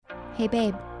Hey,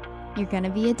 babe, you're gonna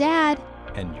be a dad.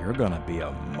 And you're gonna be a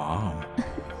mom.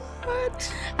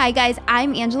 What? Hi, guys.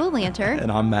 I'm Angela Lanter.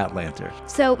 And I'm Matt Lanter.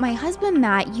 So my husband,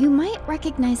 Matt, you might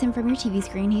recognize him from your TV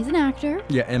screen. He's an actor.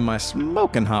 Yeah, and my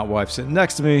smoking hot wife sitting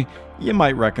next to me, you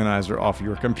might recognize her off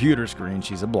your computer screen.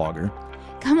 She's a blogger.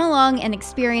 Come along and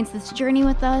experience this journey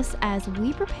with us as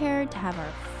we prepare to have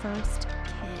our first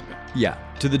kid. Yeah,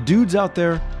 to the dudes out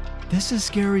there, this is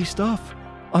scary stuff.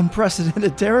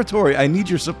 Unprecedented territory. I need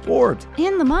your support.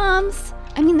 And the moms.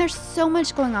 I mean, there's so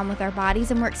much going on with our bodies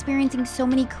and we're experiencing so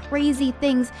many crazy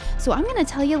things. So I'm going to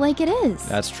tell you like it is.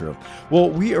 That's true. Well,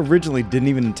 we originally didn't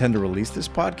even intend to release this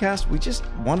podcast. We just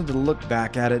wanted to look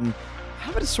back at it and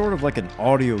have it as sort of like an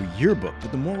audio yearbook.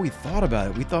 But the more we thought about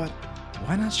it, we thought,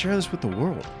 why not share this with the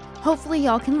world? Hopefully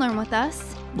y'all can learn with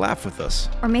us. Laugh with us.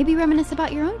 Or maybe reminisce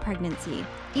about your own pregnancy.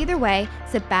 Either way,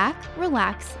 sit back,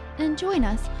 relax, and join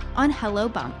us on Hello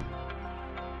Bump.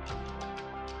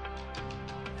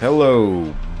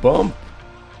 Hello, Bump.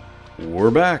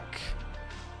 We're back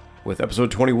with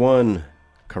episode 21,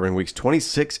 covering weeks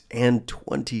 26 and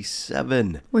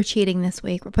 27. We're cheating this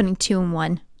week. We're putting 2 in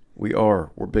 1. We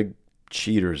are. We're big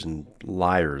cheaters and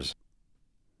liars.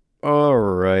 All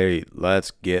right,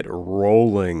 let's get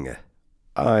rolling.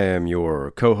 I am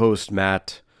your co-host,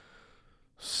 Matt,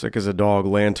 sick as a dog,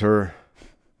 Lanter,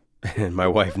 and my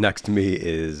wife next to me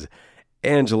is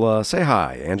Angela. Say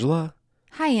hi, Angela.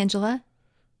 Hi, Angela.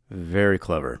 Very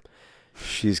clever.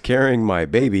 She's carrying my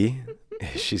baby.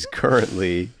 She's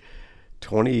currently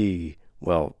 20,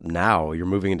 well, now you're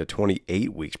moving into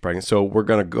 28 weeks pregnant. So we're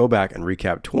going to go back and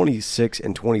recap 26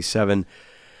 and 27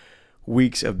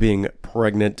 weeks of being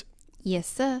pregnant. Yes,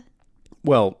 sir.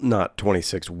 Well, not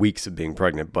 26 weeks of being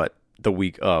pregnant, but the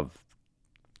week of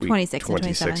 26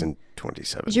 and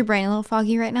 27. Is your brain a little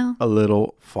foggy right now? A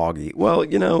little foggy. Well,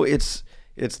 you know, it's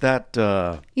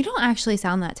that... You don't actually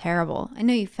sound that terrible. I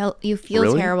know you feel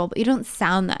Really? terrible, but you don't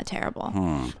sound that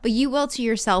terrible. But you will to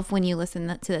yourself when you listen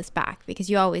to this back,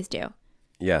 because you always do.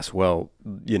 Yes, well,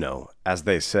 you know, as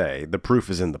they say, the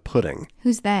proof is in the pudding.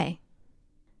 Who's they?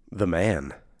 The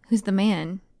man. Who's the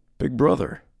man? Big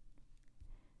brother.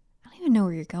 I don't even know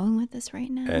where you're going with this right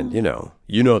now. And, you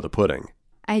know the pudding.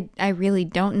 I really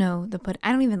don't know the pudding.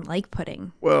 I don't even like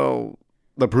pudding. Well,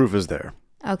 the proof is there.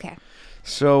 Okay.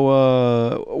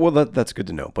 So, well, that's good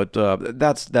to know. But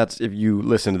that's if you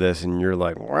listen to this and you're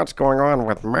like, what's going on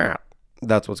with Matt?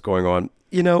 That's what's going on.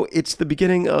 You know, it's the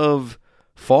beginning of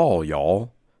fall,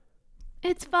 y'all.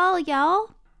 It's fall,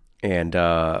 y'all. And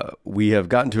we have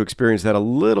gotten to experience that a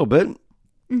little bit.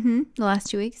 Mm-hmm. The last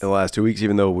 2 weeks. In the last 2 weeks,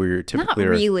 even though we're typically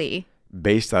Not really.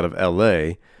 based out of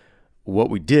LA.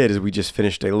 What we did is we just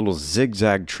finished a little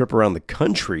zigzag trip around the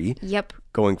country. Yep.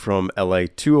 Going from LA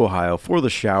to Ohio for the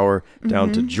shower,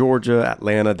 down to Georgia,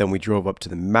 Atlanta. Then we drove up to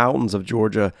the mountains of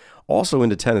Georgia, also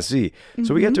into Tennessee.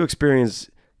 So we got to experience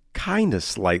kind of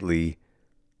slightly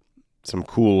some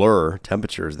cooler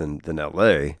temperatures than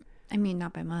LA. I mean,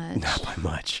 not by much. Not by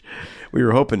much. We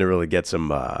were hoping to really get some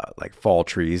like fall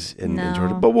trees in Georgia,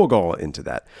 No. but we'll go into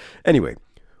that. Anyway,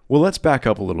 well, let's back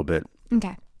up a little bit.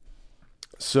 Okay.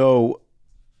 So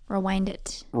Rewind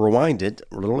it.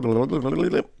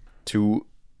 To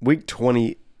week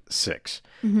 26.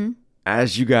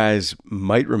 As you guys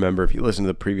might remember, if you listened to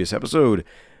the previous episode,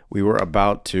 we were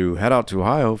about to head out to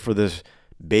Ohio for this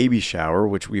baby shower,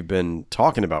 which we've been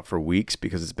talking about for weeks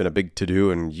because it's been a big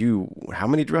to-do. And how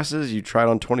many dresses? You tried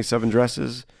on 27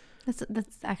 dresses?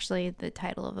 That's actually the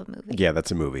title of a movie. Yeah,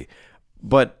 that's a movie.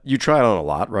 But you tried on a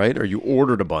lot, right? Or you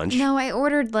ordered a bunch? No, I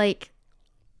ordered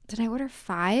did I order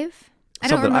 5? I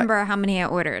don't remember how many I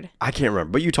ordered. I can't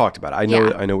remember, but you talked about it.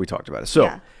 I know we talked about it. So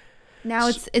yeah. Now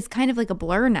it's kind of like a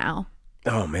blur now.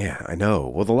 Oh man, I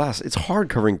know. Well, it's hard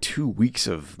covering 2 weeks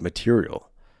of material.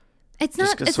 It's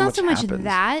not so much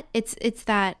that. It's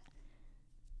that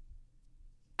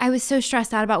I was so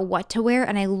stressed out about what to wear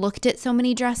and I looked at so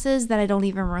many dresses that I don't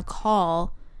even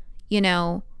recall,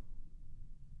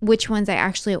 which ones I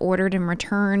actually ordered and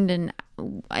returned, and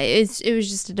it was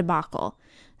just a debacle.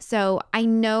 So I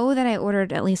know that I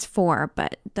ordered at least 4,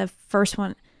 but the first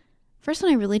one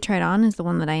I really tried on is the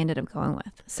one that I ended up going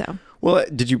with. So, well,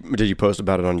 did you post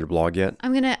about it on your blog yet?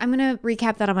 I'm gonna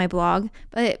recap that on my blog.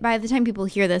 But by the time people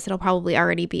hear this, it'll probably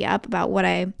already be up about what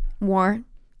I wore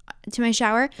to my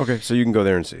shower. Okay, so you can go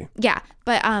there and see. Yeah,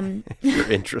 but if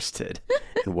you're interested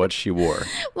in what she wore.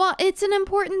 Well, it's an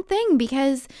important thing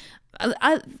because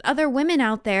other women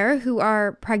out there who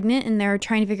are pregnant and they're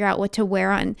trying to figure out what to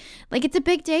wear on, it's a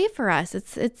big day for us.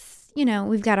 It's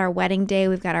we've got our wedding day,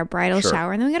 we've got our bridal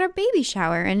shower, and then we got our baby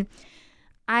shower. And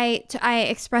I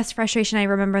expressed frustration. I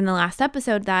remember in the last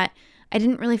episode that I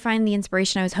didn't really find the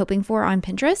inspiration I was hoping for on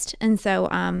Pinterest. And so,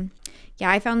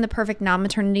 I found the perfect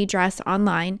non-maternity dress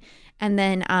online. And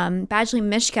then Badgley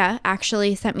Mishka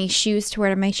actually sent me shoes to wear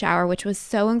to my shower, which was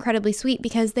so incredibly sweet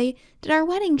because they did our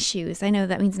wedding shoes. I know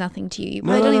that means nothing to you. You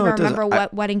probably don't even remember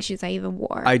what wedding shoes I even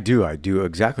wore. I do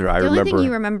exactly. I remember. The only thing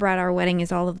you remember remember at our wedding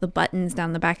is all of the buttons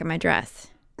down the back of my dress.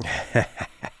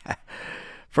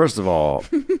 First of all,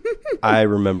 I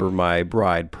remember my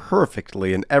bride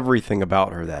perfectly and everything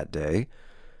about her that day.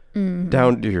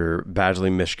 Down to your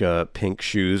Badgley Mishka pink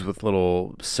shoes with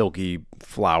little silky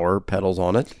flower petals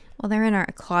on it. Well, they're in our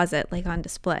closet, like on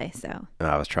display, so.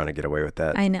 I was trying to get away with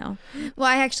that. I know. Well,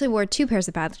 I actually wore 2 pairs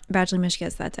of Badgley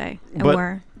Mishkas that day. I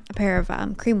wore a pair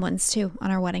of cream ones, too,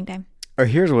 on our wedding day.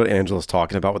 Here's what Angela's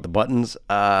talking about with the buttons.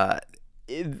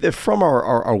 From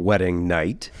our wedding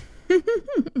night,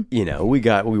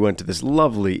 we went to this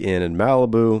lovely inn in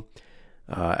Malibu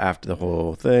after the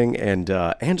whole thing, and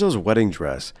Angela's wedding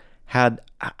dress had,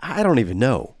 I don't even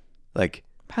know, like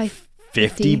probably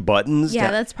 50 buttons.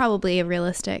 Yeah, that's probably a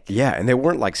realistic. Yeah, and they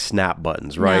weren't like snap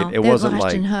buttons, right? No, it wasn't latch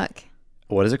like and hook.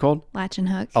 What is it called? Latch and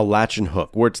hook. A latch and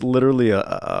hook, where it's literally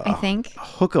I think a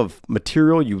hook of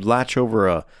material you latch over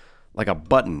a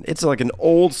button. It's like an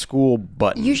old school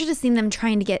button. You should have seen them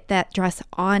trying to get that dress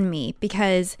on me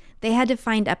because they had to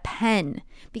find a pen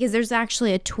because there's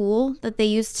actually a tool that they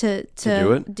use to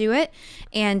do it.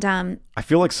 And I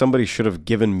feel like somebody should have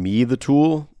given me the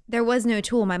tool. There was no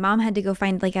tool. My mom had to go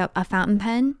find like a fountain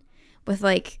pen with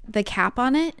like the cap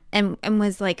on it and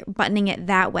was like buttoning it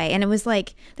that way. And it was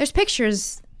like, there's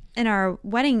pictures in our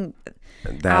wedding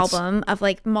album of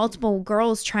like multiple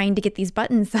girls trying to get these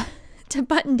buttons to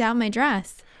button down my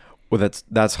dress. Well,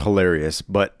 that's hilarious.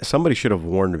 But somebody should have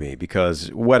warned me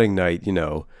because wedding night,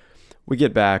 we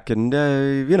get back and,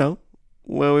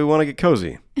 we want to get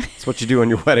cozy. That's what you do on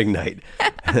your wedding night,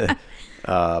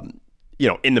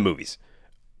 in the movies.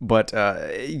 But,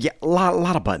 a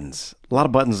lot of buttons. A lot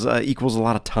of buttons equals a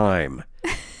lot of time.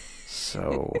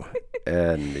 So,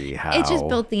 anyhow. It just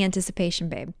built the anticipation,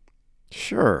 babe.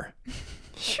 Sure.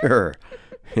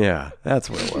 Yeah, that's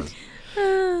what it was.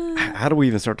 How do we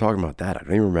even start talking about that? I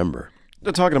don't even remember.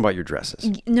 They're talking about your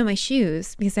dresses. No, my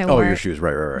shoes. Because I wore your shoes.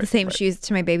 Right. The same shoes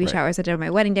to my baby showers I did on my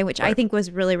wedding day, which I think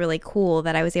was really, really cool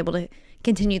that I was able to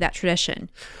continue that tradition.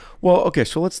 Well, okay,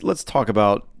 so let's talk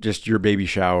about just your baby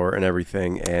shower and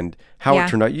everything and how it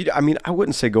turned out. I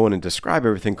wouldn't say go in and describe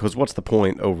everything because what's the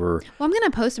point over? Well, I'm going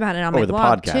to post about it on my the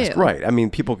blog podcast, too. right? I mean,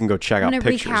 people can go check out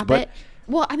pictures. Recap it.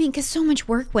 Well, I mean, because so much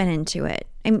work went into it.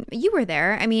 And you were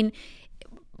there. I mean,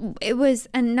 it was,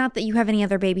 and not that you have any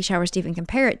other baby showers to even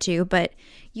compare it to, but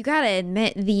you got to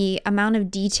admit the amount of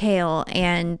detail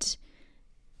and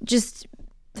just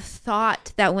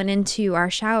thought that went into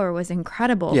our shower was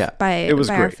incredible by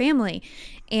our family.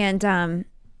 And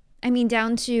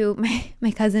down to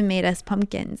my cousin made us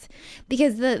pumpkins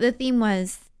because the theme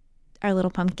was our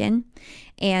little pumpkin,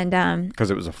 and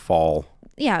because it was a fall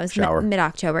it was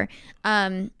mid-October,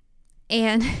 and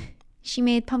she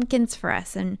made pumpkins for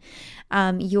us, and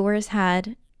yours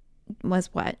was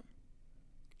what?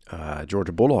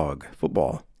 Georgia Bulldog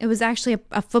football. It was actually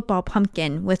a football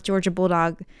pumpkin with Georgia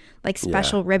Bulldog like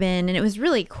special ribbon, and it was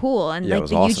really cool. And like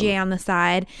the awesome. UGA on the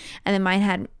side, and then mine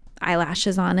had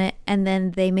eyelashes on it, and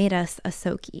then they made us a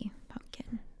Soaky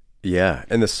pumpkin. Yeah,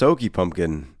 and the Soaky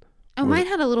pumpkin. Oh, mine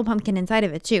had a little pumpkin inside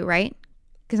of it too, right?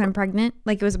 Because I'm pregnant.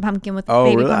 Like it was a pumpkin with a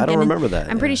baby really? pumpkin. I don't remember that.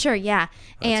 I'm pretty sure, yeah.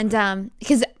 That's and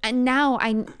because now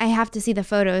I have to see the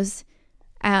photos.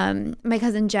 My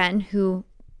cousin Jen, who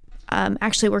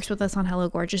actually works with us on Hello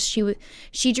Gorgeous,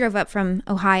 she drove up from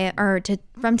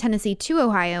from Tennessee to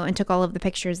Ohio and took all of the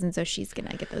pictures, and so she's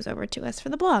gonna get those over to us for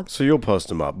the blog. So you'll post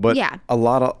them up, but a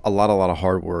lot of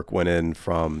hard work went in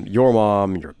from your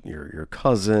mom, your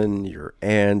cousin, your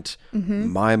aunt,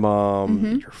 my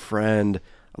mom, your friend.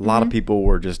 A lot of people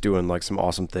were just doing like some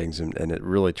awesome things, and it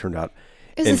really turned out.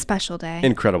 It was a special day.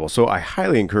 Incredible. So I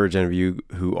highly encourage any of you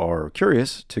who are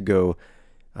curious to go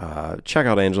check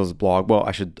out Angela's blog. Well,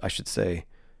 I should say,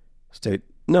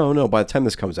 no. By the time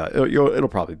this comes out, it'll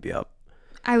probably be up.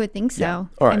 I would think so. Yeah.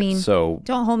 All right. So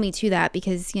don't hold me to that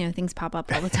because things pop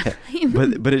up all the time.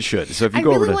 but it should. So if you I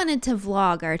really wanted to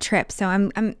vlog our trip. So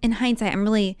I'm in hindsight, I'm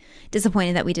really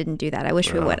disappointed that we didn't do that. I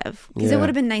wish we would have, because it would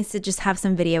have been nice to just have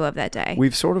some video of that day.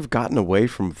 We've sort of gotten away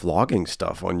from vlogging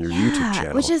stuff on your YouTube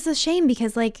channel, which is a shame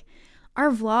because like our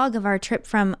vlog of our trip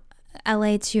from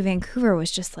LA to Vancouver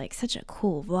was just like such a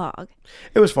cool vlog.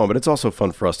 It was fun, but it's also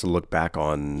fun for us to look back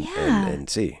on and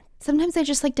see. Sometimes I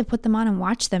just like to put them on and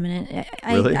watch them, and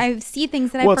really? I see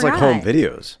things that I forgot. Well, it's like home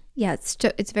videos. Yeah,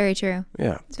 it's very true.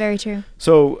 Yeah. It's very true.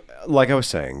 So, like I was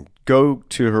saying, go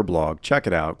to her blog, check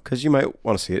it out, because you might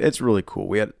want to see it. It's really cool.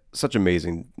 We had such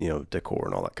amazing, decor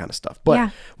and all that kind of stuff.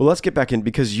 But, well, let's get back in,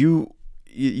 because you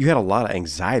had a lot of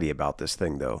anxiety about this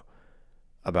thing, though,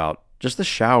 about just the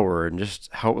shower and just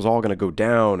how it was all going to go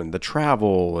down and the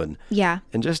travel and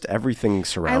just everything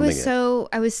surrounding it.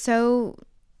 I was so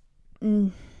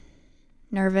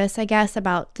nervous, I guess,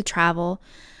 about the travel.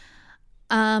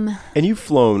 And you've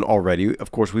flown already.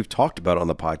 Of course, we've talked about it on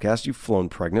the podcast. You've flown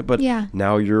pregnant, but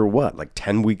now you're what, like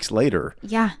 10 weeks later?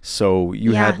 Yeah. So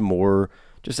you had more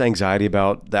just anxiety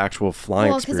about the actual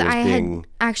flying experience being because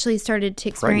I had actually started to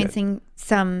experiencing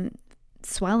some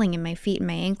swelling in my feet and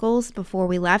my ankles before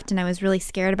we left, and I was really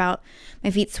scared about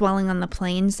my feet swelling on the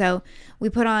plane. So we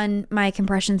put on my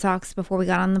compression socks before we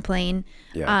got on the plane.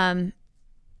 Yeah.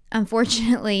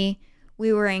 Unfortunately,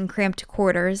 we were in cramped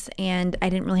quarters, and I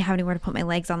didn't really have anywhere to put my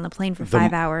legs on the plane for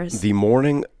 5 hours. The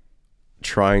morning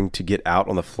trying to get out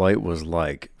on the flight was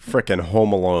like frickin'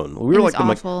 Home Alone. We were like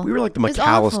awful. We were like the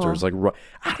McAllisters. Like,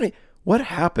 what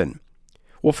happened?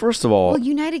 Well, first of all,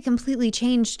 United completely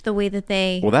changed the way that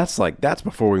they. Well, that's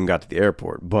before we even got to the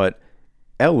airport. But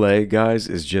LA, guys,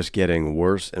 is just getting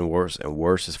worse and worse and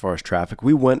worse as far as traffic.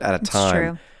 We went at a time.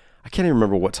 True. I can't even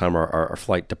remember what time our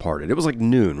flight departed. It was like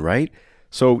noon, right?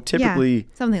 So typically,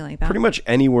 something like that. Pretty much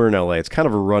anywhere in LA, it's kind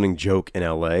of a running joke in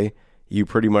LA. You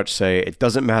pretty much say it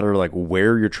doesn't matter like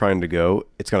where you're trying to go.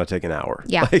 It's going to take an hour.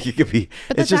 Yeah, like it could be.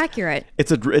 But that's accurate.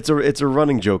 It's a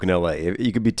running joke in LA.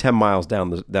 You could be 10 miles down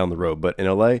the road, but in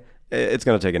LA, it's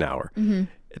going to take an hour. Mm-hmm.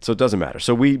 So it doesn't matter.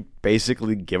 So we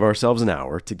basically give ourselves an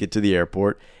hour to get to the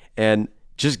airport, and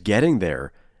just getting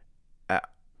there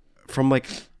from like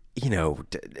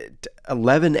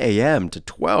 11 a.m. to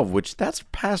 12, which that's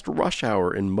past rush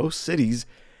hour in most cities.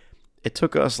 It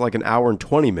took us like an hour and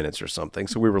 20 minutes or something,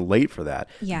 so we were late for that.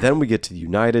 Yeah. Then we get to the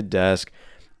United desk.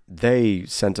 They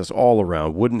sent us all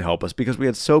around, wouldn't help us because we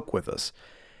had Soak with us.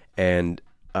 And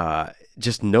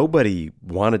just nobody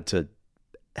wanted to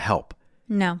help.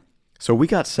 No. So we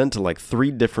got sent to like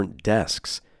 3 different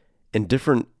desks in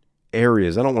different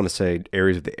areas. I don't want to say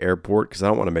areas of the airport because I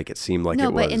don't want to make it seem like it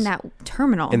was. No, but in that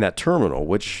terminal. In that terminal,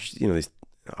 which,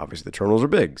 obviously the terminals are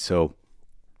big. So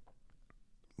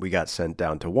we got sent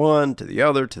down to one, to the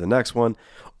other, to the next one,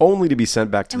 only to be sent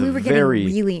back to the very... And we were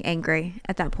getting really angry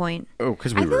at that point. Oh,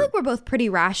 because I feel like we're both pretty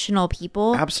rational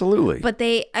people. Absolutely. But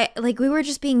we were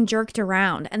just being jerked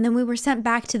around. And then we were sent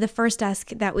back to the first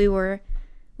desk that we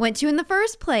went to in the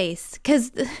first place.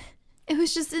 Because it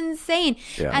was just insane.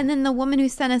 Yeah. And then the woman who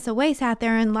sent us away sat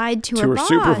there and lied to her boss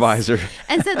supervisor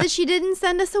and said that she didn't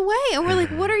send us away. And we're like,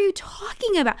 what are you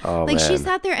talking about? Oh, like, man. She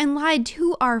sat there and lied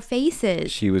to our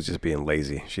faces. She was just being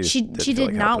lazy. She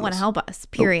did not want to help us,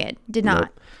 period. Nope. Did not.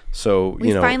 Nope. So,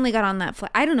 we finally got on that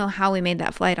flight. I don't know how we made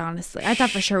that flight, honestly. I thought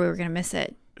for sure we were going to miss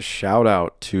it. Shout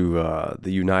out to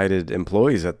the United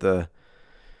employees at the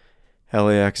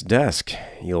LAX desk,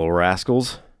 you little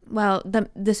rascals. Well,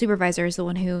 the supervisor is the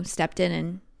one who stepped in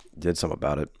and did something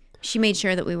about it. She made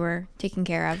sure that we were taken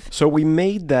care of. So we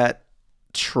made that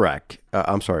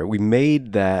we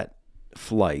made that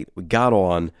flight. We got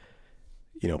on,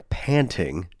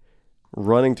 panting,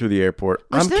 running through the airport.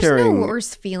 There's no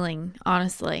worse feeling,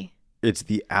 honestly. It's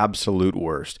the absolute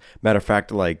worst. Matter of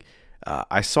fact, like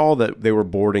I saw that they were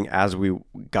boarding as we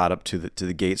got up to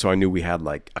the gate, so I knew we had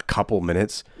like a couple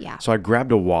minutes. Yeah. So I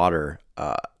grabbed a water.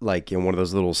 Like in one of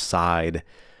those little kind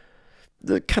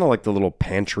of like the little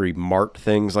pantry mart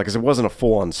things. Like, 'cause it wasn't a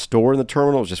full-on store in the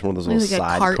terminal. It was just one of those little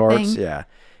side carts. Thing. Yeah.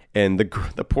 And the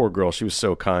poor girl, she was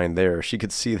so kind there. She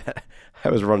could see that I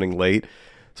was running late.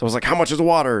 So I was like, how much is the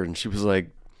water? And she was like,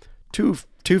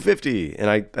 $2.50. And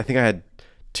I think I had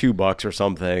 $2 or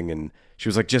something. And she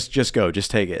was like, just go, just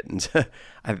take it. And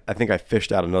I think I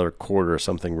fished out another quarter or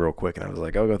something real quick. And I was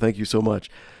like, oh, thank you so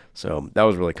much. So that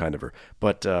was really kind of her.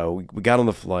 But we got on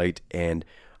the flight, and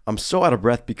I'm so out of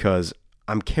breath because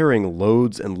I'm carrying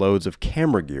loads and loads of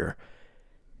camera gear.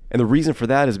 And the reason for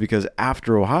that is because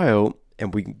after Ohio,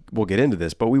 and we'll get into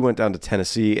this, but we went down to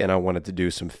Tennessee, and I wanted to do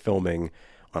some filming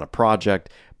on a project.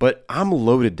 But I'm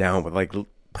loaded down with like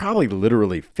probably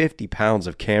literally 50 pounds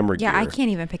of camera gear. Yeah, I can't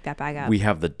even pick that bag up. We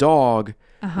have the dog.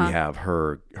 Uh-huh. We have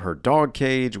her dog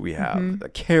cage. We have the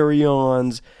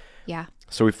carry-ons. Yeah.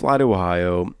 So we fly to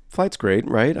Ohio. Flight's great,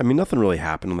 right? I mean, nothing really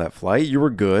happened on that flight. You were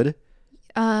good.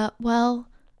 Well,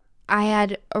 I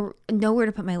had nowhere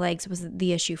to put my legs was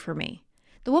the issue for me.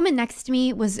 The woman next to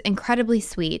me was incredibly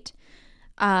sweet,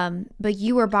 but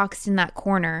you were boxed in that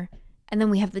corner, and then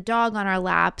we have the dog on our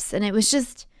laps, and it was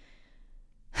just,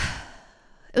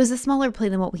 it was a smaller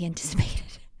plane than what we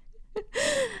anticipated.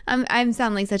 I'm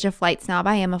sounding like such a flight snob.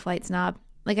 I am a flight snob.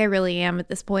 Like, I really am at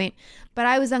this point. But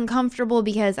I was uncomfortable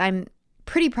because I'm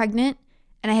pretty pregnant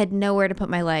and I had nowhere to put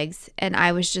my legs. And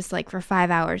I was just like, for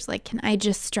 5 hours, like, can I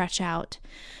just stretch out?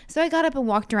 So I got up and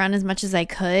walked around as much as I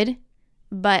could.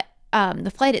 But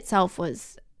the flight itself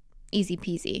was easy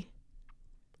peasy.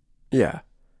 Yeah.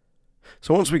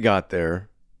 So once we got there,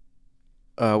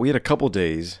 we had a couple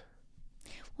days.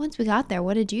 Once we got there,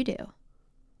 what did you do?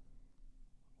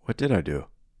 What did I do?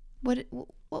 What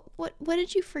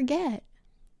did you forget?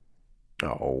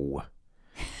 Oh.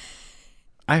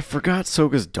 I forgot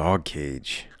Soga's dog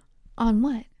cage. On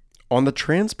what? On the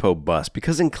Transpo bus,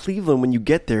 because in Cleveland, when you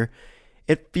get there,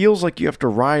 it feels like you have to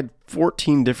ride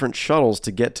 14 different shuttles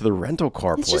to get to the rental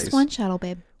car place. It's just one shuttle,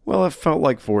 babe. Well, it felt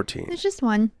like 14. It's just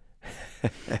one.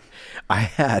 I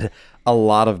had a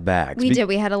lot of bags. We did.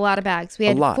 We had a lot of bags. We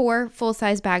had lot. 4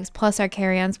 full-size bags plus our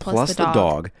carry-ons plus the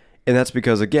dog. And that's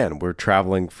because, again, we're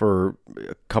traveling for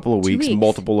a couple of 2 weeks, weeks.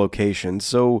 multiple locations.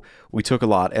 So we took a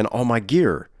lot. And all my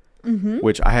gear,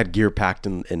 which I had gear packed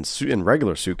in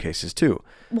regular suitcases too.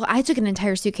 Well, I took an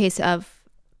entire suitcase of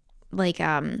like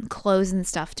clothes and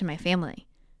stuff to my family.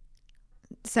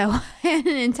 So I had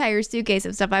an entire suitcase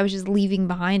of stuff I was just leaving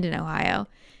behind in Ohio.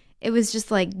 It was just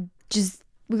like,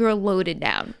 we were loaded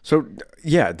down. So,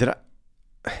 yeah,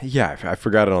 I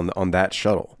forgot it on that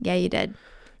shuttle. Yeah, you did.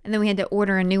 And then we had to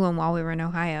order a new one while we were in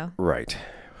Ohio. Right.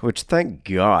 Which, thank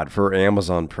God for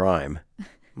Amazon Prime.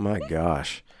 My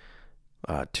gosh.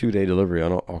 2-day delivery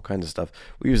on all kinds of stuff.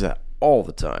 We use that all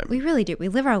the time. We really do. We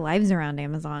live our lives around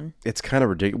Amazon. It's kind of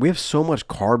ridiculous. We have so much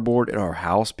cardboard in our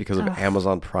house because of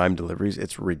Amazon Prime deliveries.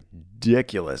 It's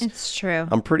ridiculous. It's true.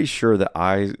 I'm pretty sure that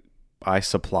I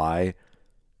supply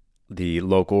the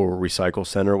local recycle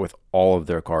center with all of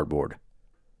their cardboard.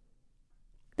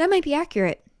 That might be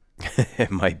accurate. It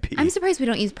might be. I'm surprised we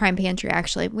don't use Prime Pantry,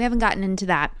 actually. We haven't gotten into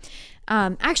that.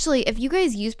 Actually, if you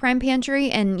guys use Prime Pantry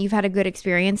and you've had a good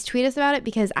experience, tweet us about it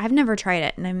because I've never tried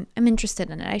it and I'm interested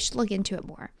in it. I should look into it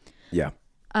more. Yeah.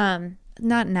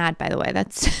 Not an ad, by the way.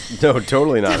 That's No,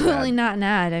 totally not. totally not an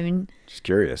ad. I mean, just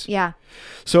curious. Yeah.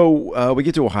 So we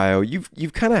get to Ohio.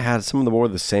 You've kind of had some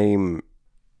of the same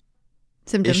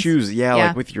symptoms. issues,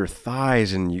 like with your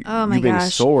thighs and you being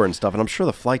sore and stuff. And I'm sure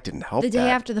the flight didn't help. The day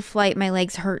after the flight, my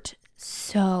legs hurt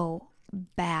so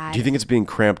bad. Do you think it's being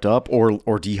cramped up or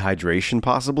dehydration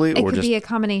possibly? It could be a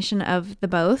combination of the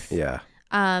both. Yeah.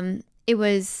 It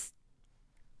was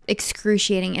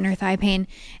excruciating inner thigh pain.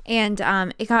 And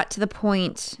it got to the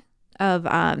point of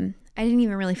I didn't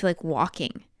even really feel like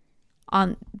walking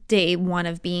on day 1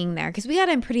 of being there because we got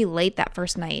in pretty late that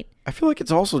first night. I feel like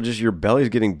it's also just your belly's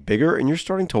getting bigger and you're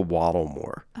starting to waddle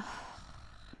more.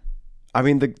 I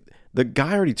mean, the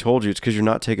guy already told you it's because you're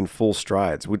not taking full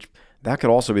strides, which that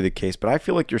could also be the case. But I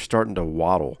feel like you're starting to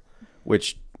waddle,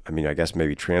 which, I mean, I guess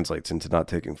maybe translates into not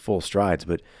taking full strides.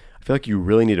 But I feel like you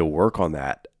really need to work on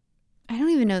that. I don't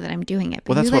even know that I'm doing it. But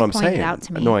Well, that's what I'm pointed saying. It out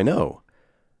to me. No,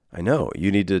 I know.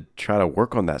 You need to try to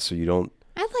work on that so you don't.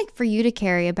 I'd like for you to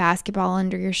carry a basketball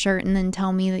under your shirt and then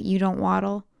tell me that you don't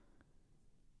waddle.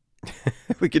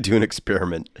 We could do an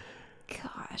experiment.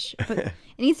 Gosh. But it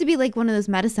needs to be like one of those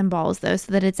medicine balls, though,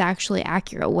 so that it's actually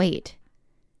accurate weight.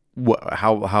 What?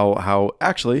 How?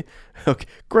 Actually, okay,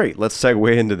 great. Let's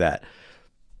segue into that.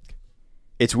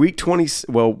 It's week 20.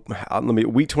 Well,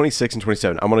 week 26 and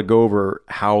 27. I'm going to go over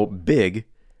how big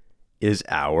is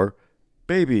our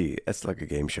baby. That's like a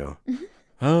game show. Mm-hmm.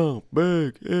 How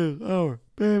big is our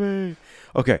baby?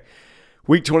 Okay.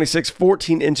 Week 26,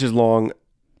 14 inches long,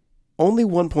 only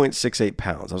 1.68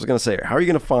 pounds. I was going to say, how are you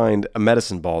going to find a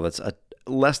medicine ball that's a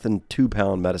less than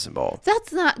 2-pound medicine ball?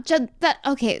 That's not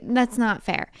that's not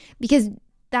fair because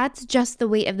that's just the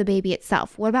weight of the baby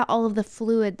itself. What about all of the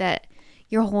fluid that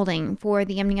you're holding for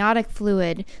the amniotic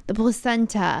fluid, the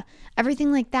placenta,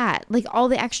 everything like that, like all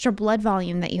the extra blood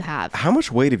volume that you have? How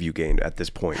much weight have you gained at this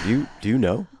point? Do you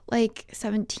know? Like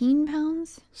 17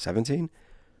 pounds? 17?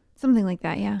 Something like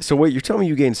that, yeah. So wait, you're telling me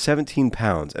you gained 17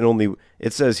 pounds and only,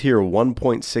 it says here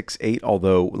 1.68,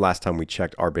 although last time we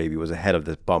checked, our baby was ahead of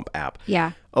the bump app.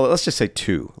 Yeah. Oh, let's just say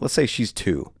 2. Let's say she's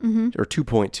 2 or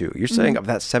 2.2. You're saying of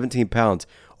that 17 pounds,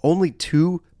 only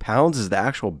 2 pounds is the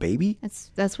actual baby?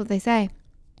 That's what they say.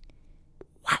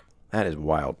 Wow. That is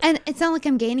wild. And it's not like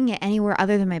I'm gaining it anywhere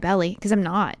other than my belly because I'm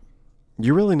not.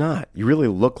 You're really not. You really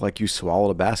look like you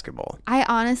swallowed a basketball. I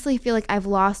honestly feel like I've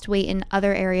lost weight in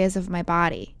other areas of my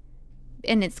body.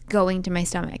 And it's going to my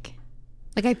stomach.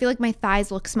 Like, I feel like my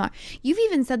thighs look small. You've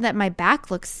even said that my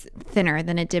back looks thinner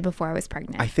than it did before I was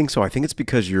pregnant. I think so. I think it's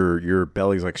because your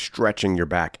belly's like stretching your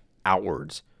back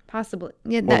outwards. Possibly.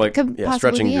 Yeah, Or that could possibly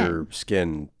stretching be your it.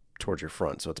 skin towards your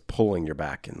front. So it's pulling your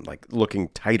back and like looking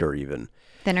tighter even.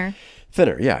 Thinner.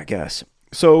 Thinner, yeah, I guess.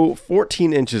 So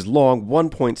 14 inches long,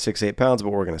 1.68 pounds, but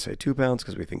we're going to say 2 pounds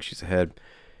because we think she's ahead.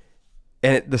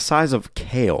 And the size of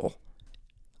kale,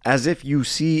 as if you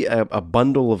see a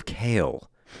bundle of kale.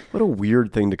 What a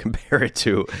weird thing to compare it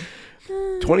to.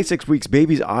 26 weeks,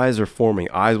 baby's eyes are forming.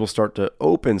 Eyes will start to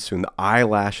open soon. The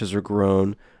eyelashes are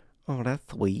grown. Oh,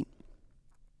 that's sweet.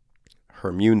 Her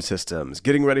immune system's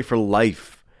getting ready for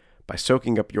life by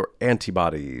soaking up your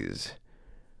antibodies.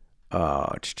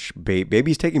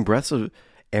 Baby's taking breaths of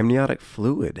amniotic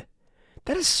fluid.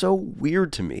 That is so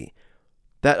weird to me.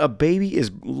 That a baby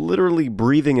is literally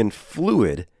breathing in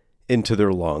fluid into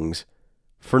their lungs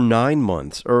for 9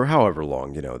 months or however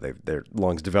long, their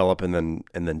lungs develop and then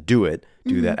do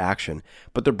that action.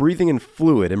 But they're breathing in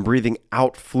fluid and breathing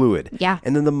out fluid. Yeah.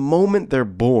 And then the moment they're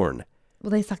born. Well,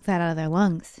 they suck that out of their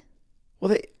lungs.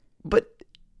 But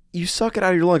you suck it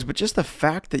out of your lungs. But just the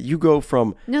fact that you go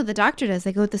from. No, the doctor does.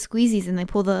 They go with the squeezies and they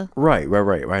pull the. Right.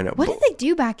 I know. What did they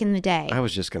do back in the day? I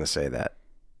was just going to say that.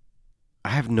 I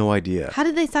have no idea. How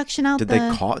did they suction out Did they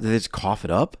just cough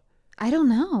it up? I don't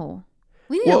know.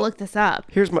 We need to look this up.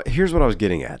 Here's what I was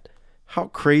getting at. How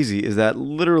crazy is that?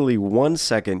 Literally 1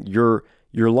 second, your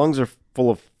lungs are full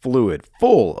of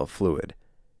fluid,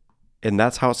 and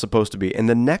that's how it's supposed to be. And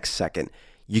the next second,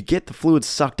 you get the fluid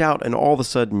sucked out, and all of a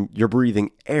sudden, you're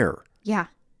breathing air. Yeah.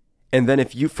 And then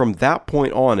from that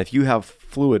point on, if you have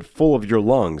fluid full of your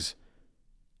lungs,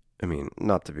 I mean,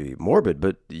 not to be morbid,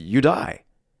 but you die.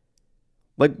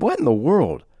 Like, what in the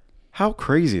world? How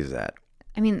crazy is that?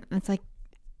 I mean, it's like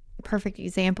perfect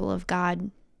example of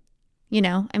God,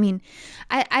 I mean,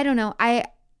 I don't know.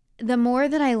 The more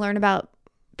that I learn about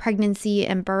pregnancy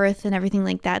and birth and everything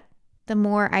like that, the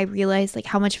more I realize like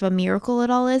how much of a miracle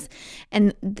it all is.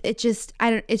 And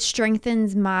it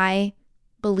strengthens my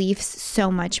beliefs so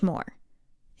much more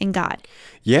in God.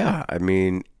 Yeah. I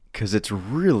mean, because it's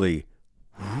really,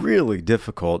 really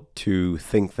difficult to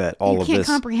think that all of this. You can't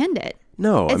comprehend it.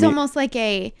 No. It's almost like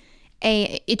a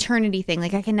eternity thing.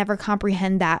 Like I can never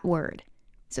comprehend that word.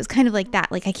 So it's kind of like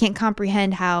that. Like I can't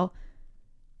comprehend how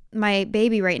my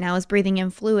baby right now is breathing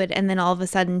in fluid and then all of a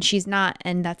sudden she's not,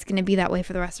 and that's going to be that way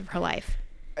for the rest of her life.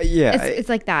 Yeah. It's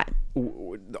like that.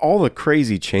 All the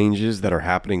crazy changes that are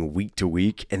happening week to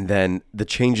week, and then the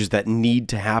changes that need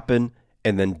to happen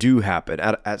and then do happen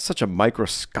at such a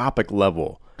microscopic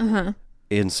level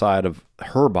inside of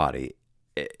her body.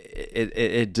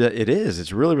 It is.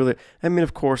 It's really, really. I mean,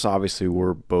 of course, obviously,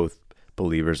 we're both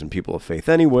believers and people of faith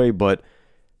anyway, but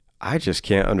I just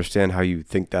can't understand how you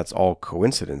think that's all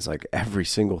coincidence, like every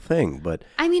single thing. But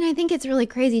I mean, I think it's really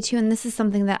crazy too, and this is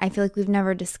something that I feel like we've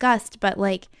never discussed, but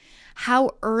like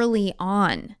how early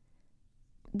on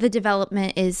the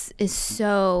development is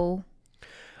so.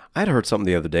 I'd heard something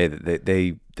the other day that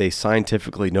they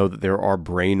scientifically know that there are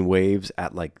brain waves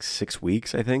at like 6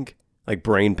 weeks, I think, like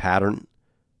brain pattern.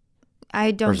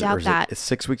 I don't doubt that. It's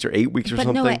 6 weeks or 8 weeks or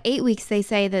something? But no, at 8 weeks, they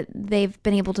say that they've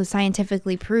been able to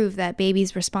scientifically prove that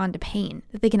babies respond to pain,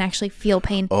 that they can actually feel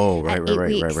pain. Oh, right.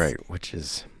 Which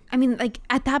is. I mean, like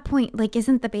at that point, like,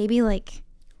 isn't the baby like.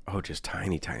 Oh, just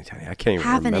tiny. I can't even remember.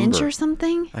 Half an inch or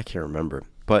something? I can't remember.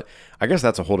 But I guess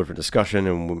that's a whole different discussion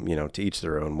and, to each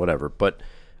their own, whatever. But.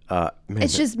 Man,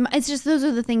 it's just those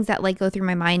are the things that like go through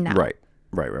my mind now. Right.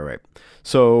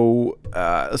 So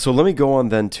let me go on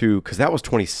then to, because that was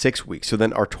 26 weeks. So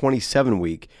then our 27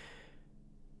 week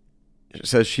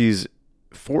says she's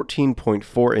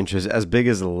 14.4 inches, as big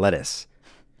as lettuce.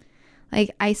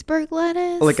 Like iceberg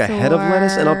lettuce? Like a head of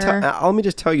lettuce? And let me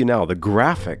just tell you now, the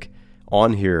graphic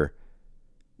on here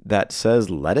that says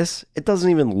lettuce, it doesn't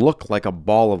even look like a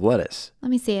ball of lettuce.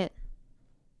 Let me see it.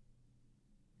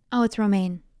 Oh, it's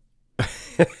romaine.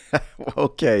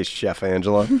 Okay, Chef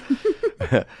Angela.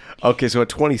 Okay, so at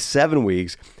 27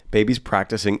 weeks, baby's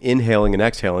practicing inhaling and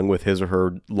exhaling with his or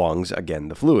her lungs, again,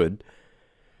 the fluid.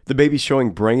 The baby's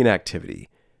showing brain activity.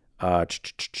 Have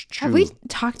we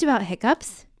talked about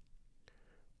hiccups?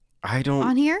 I don't.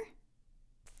 On here?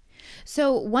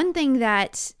 So one thing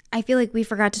that I feel like we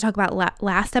forgot to talk about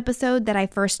last episode that I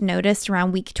first noticed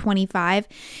around week 25,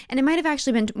 and it might have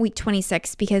actually been week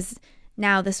 26 because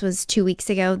now this was 2 weeks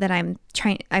ago that I'm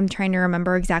trying to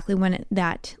remember exactly when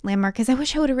that landmark is. I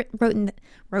wish I would have written.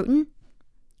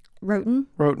 Great.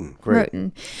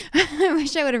 I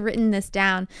wish I would have written this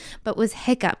down, but was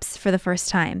hiccups for the first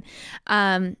time,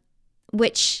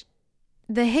 which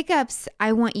the hiccups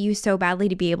I want you so badly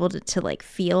to be able to like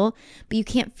feel, but you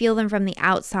can't feel them from the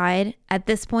outside at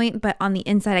this point, but on the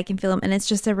inside I can feel them, and it's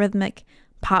just a rhythmic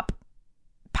pop,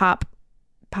 pop,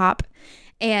 pop,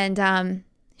 and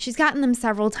she's gotten them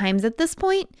several times at this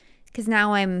point because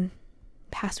now I'm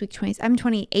past week 20. I'm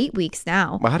 28 weeks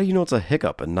now. Well, how do you know it's a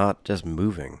hiccup and not just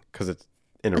moving? Because it's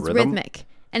In a it's rhythm? rhythmic.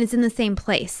 And it's in the same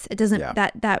place. It doesn't, Yeah.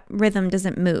 that rhythm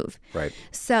doesn't move. Right.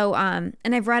 So, and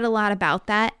I've read a lot about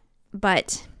that,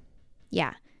 but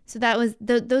yeah. So that was,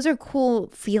 those are cool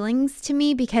feelings to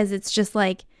me because it's just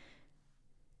like,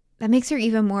 that makes her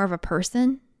even more of a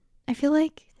person, I feel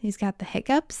like. He's got the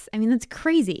hiccups. I mean, that's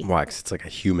crazy. Why? Because it's like a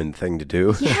human thing to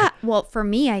do. Yeah. Well, for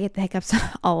me, I get the hiccups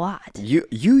a lot. You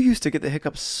used to get the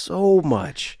hiccups so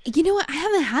much. You know what? I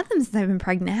haven't had them since I've been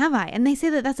pregnant, have I? And they say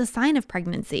that that's a sign of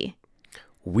pregnancy.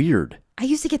 Weird. I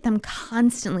used to get them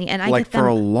constantly, and I Like get them for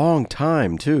a long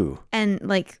time too. and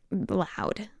like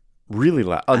loud. Really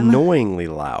loud. Annoyingly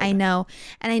loud. I know.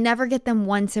 And I never get them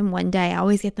once in one day. I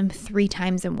always get them 3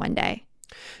 times in one day.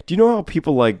 Do you know how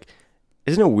people like,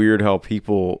 isn't it weird how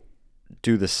people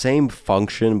do the same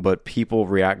function, but people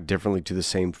react differently to the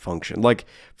same function? Like,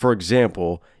 for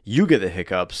example, you get the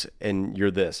hiccups and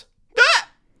you're this. Ah!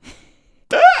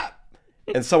 Ah!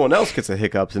 And someone else gets the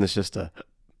hiccups and it's just a,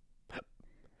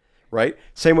 right?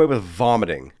 Same way with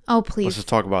vomiting. Oh, please. Let's just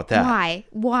talk about that.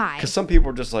 Why? Because some people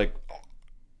are just like,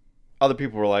 other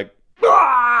people were like,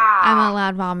 ah! I'm a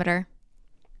loud vomiter.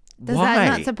 Does Why?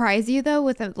 that not surprise you, though,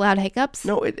 with the loud hiccups?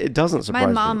 No, it doesn't surprise My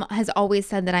me. mom has always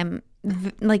said that I'm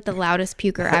like the loudest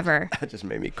puker ever. That just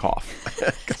made me cough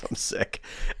because I'm sick.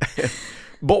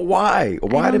 But why?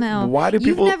 I don't know. Why do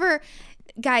people? You've never,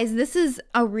 guys, this is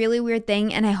a really weird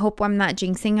thing, and I hope I'm not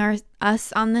jinxing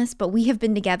us on this, but we have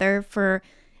been together for,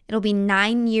 it'll be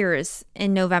 9 years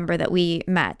in November that we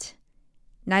met.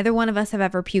 Neither one of us have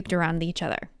ever puked around each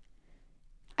other.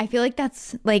 I feel like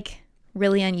that's like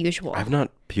really unusual. I've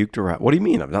not puked around. What do you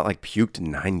mean? I've not like puked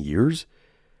in 9 years?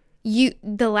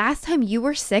 The last time you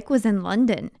were sick was in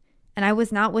London, and I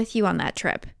was not with you on that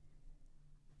trip.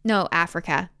 No,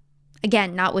 Africa.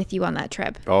 Again, not with you on that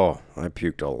trip. Oh, I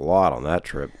puked a lot on that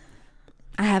trip.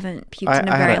 I haven't puked in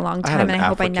a very long time, and I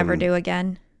hope I never do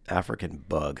again. African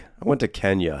bug. I went to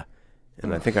Kenya,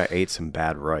 and I think I ate some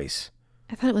bad rice.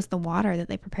 I thought it was the water that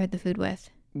they prepared the food with.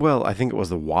 Well, I think it was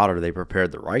the water they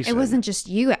prepared the rice in. It wasn't just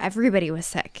you. Everybody was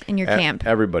sick in your camp.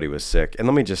 Everybody was sick. And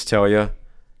let me just tell you,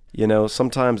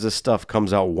 sometimes this stuff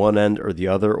comes out one end or the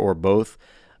other or both.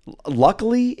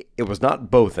 Luckily, it was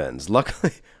not both ends.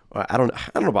 Luckily, I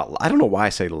don't know why I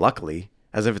say luckily,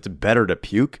 as if it's better to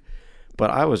puke, but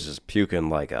I was just puking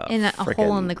like a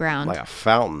hole in the ground, like a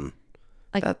fountain.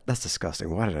 Like that's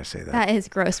disgusting. Why did I say that? That is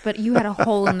gross. But you had a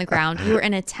hole in the ground. You were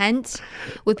in a tent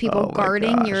with people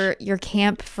guarding your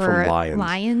camp for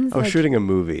lions. I was shooting a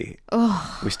movie.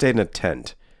 Oh, we stayed in a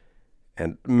tent,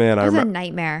 and man, it was a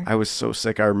nightmare. I was so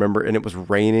sick. I remember, and it was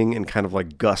raining and kind of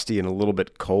like gusty and a little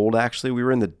bit cold. Actually, we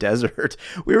were in the desert.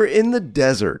 We were in the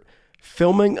desert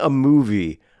filming a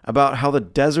movie about how the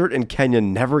desert in Kenya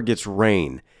never gets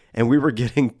rain, and we were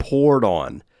getting poured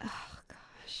on. Oh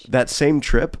gosh. That same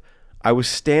trip, I was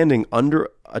standing under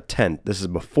a tent. This is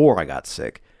before I got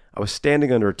sick. I was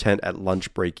standing under a tent at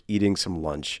lunch break eating some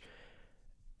lunch,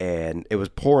 and it was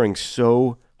pouring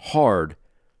so hard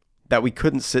that we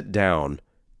couldn't sit down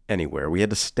anywhere. We had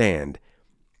to stand,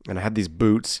 and I had these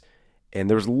boots, and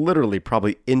there was literally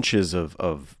probably inches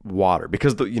of water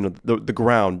because the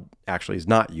ground actually is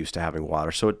not used to having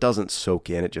water, so it doesn't soak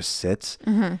in. It just sits.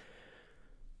 Mm-hmm.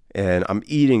 And I'm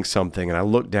eating something, and I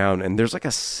look down, and there's like a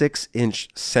 6-inch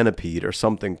centipede or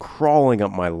something crawling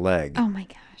up my leg. Oh my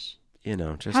gosh!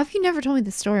 Just how have you never told me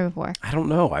this story before? I don't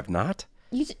know. I've not.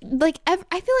 I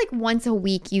feel like once a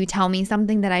week you tell me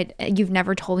something that you've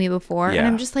never told me before, and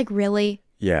I'm just like, really?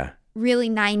 Yeah. Really,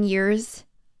 9 years?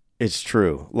 It's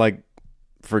true. Like,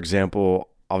 for example,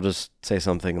 I'll just say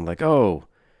something like, "Oh,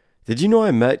 did you know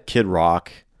I met Kid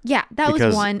Rock?" Yeah, that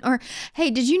was one. Or, hey,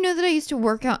 did you know that I used to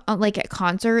work out at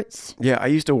concerts? Yeah, I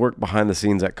used to work behind the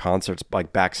scenes at concerts,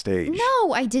 like backstage.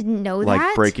 No, I didn't know that.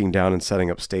 Like breaking down and setting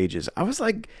up stages. I was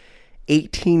like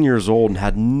 18 years old and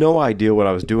had no idea what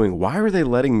I was doing. Why were they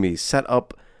letting me set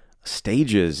up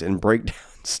stages and break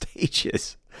down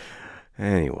stages?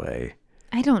 Anyway.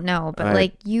 I don't know,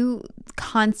 but you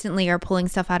constantly are pulling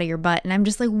stuff out of your butt, and I'm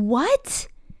just like, what?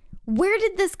 Where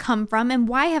did this come from, and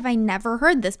why have I never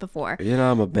heard this before?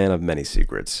 I'm a man of many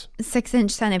secrets.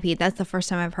 6-inch centipede. That's the first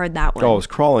time I've heard that one. Oh, it was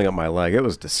crawling up my leg. It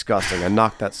was disgusting. I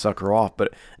knocked that sucker off,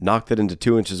 but knocked it into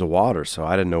 2 inches of water, so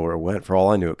I didn't know where it went. For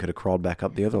all I knew, it could have crawled back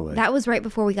up the other leg. That was right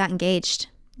before we got engaged.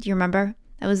 Do you remember?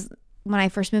 That was when I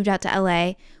first moved out to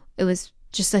LA. It was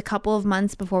just a couple of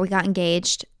months before we got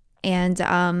engaged, and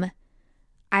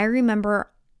I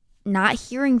remember not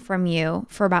hearing from you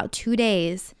for about 2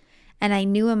 days. And I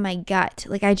knew in my gut,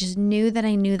 I just knew that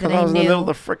I knew that I was in knew the middle of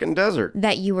the freaking desert.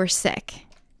 That you were sick.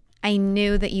 I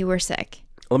knew that you were sick.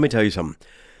 Let me tell you something.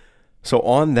 So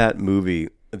on that movie,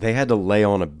 they had to lay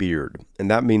on a beard.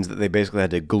 And that means that they basically had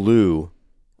to glue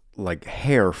like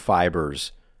hair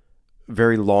fibers,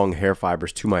 very long hair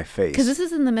fibers to my face. Because this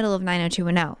is in the middle of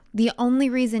 90210. The only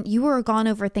reason you were gone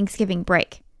over Thanksgiving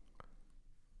break.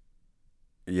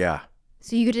 Yeah.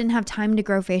 So you didn't have time to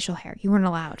grow facial hair. You weren't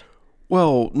allowed.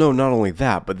 Well, no, not only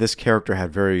that, but this character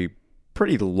had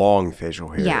pretty long facial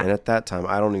hair. Yeah. And at that time,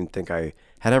 I don't even think I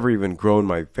had ever even grown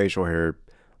my facial hair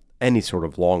any sort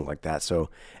of long like that. So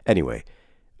anyway,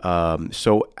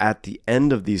 so at the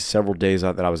end of these several days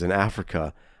that I was in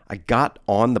Africa, I got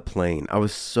on the plane. I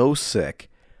was so sick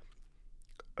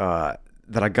that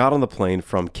I got on the plane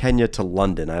from Kenya to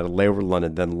London. I had a layover in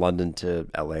London, then London to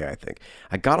LA, I think.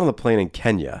 I got on the plane in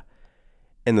Kenya,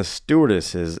 and the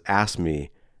stewardesses asked me,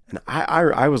 and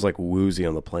I was like woozy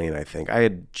on the plane, I think. I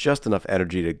had just enough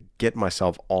energy to get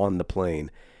myself on the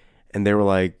plane. And they were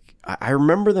like, I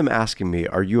remember them asking me,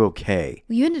 "Are you okay?"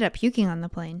 Well, you ended up puking on the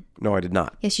plane. No, I did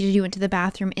not. Yes, you did. You went to the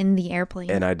bathroom in the airplane.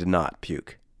 And I did not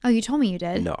puke. Oh, you told me you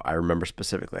did. No, I remember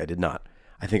specifically. I did not.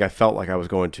 I think I felt like I was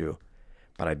going to,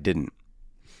 but I didn't.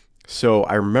 So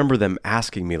I remember them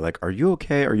asking me, like, "Are you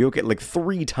okay? Are you okay?" Like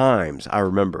 3 times, I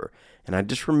remember. And I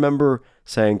just remember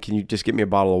saying, "Can you just get me a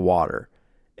bottle of water?"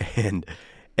 And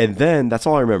then that's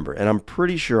all I remember. And I'm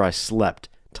pretty sure I slept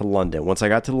to London. Once I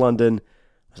got to London,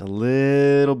 I was a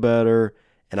little better.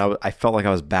 And I felt like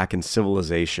I was back in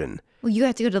civilization. Well, you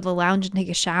had to go to the lounge and take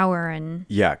a shower and...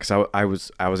 Yeah, because I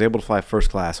was able to fly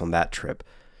first class on that trip.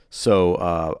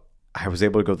 So I was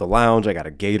able to go to the lounge. I got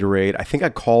a Gatorade. I think I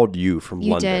called you from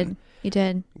London. You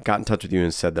did. Got in touch with you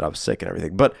and said that I was sick and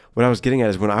everything. But what I was getting at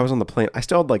is when I was on the plane, I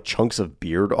still had like chunks of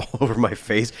beard all over my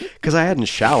face because I hadn't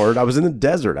showered. I was in the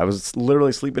desert. I was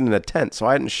literally sleeping in a tent. So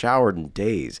I hadn't showered in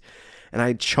days. And I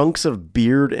had chunks of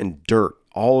beard and dirt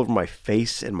all over my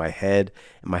face and my head.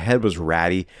 And my head was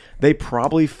ratty. They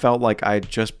probably felt like I'd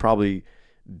just probably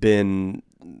been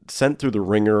sent through the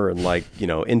ringer and like, you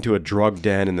know, into a drug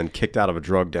den and then kicked out of a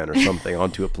drug den or something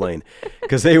onto a plane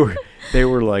because they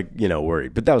were like, you know,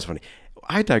 worried. But that was funny.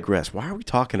 I digress. Why are we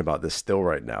talking about this still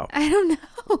right now? I don't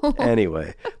know.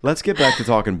 Anyway, let's get back to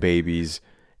talking babies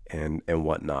and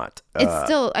whatnot. It's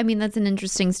still, I mean, that's an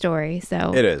interesting story.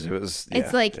 So it is. It was. Yeah,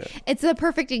 it's like, it's a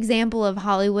perfect example of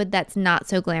Hollywood that's not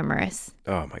so glamorous.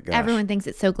 Oh my gosh. Everyone thinks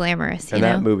it's so glamorous, and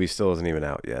that movie still isn't even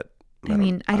out yet.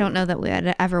 I don't know that we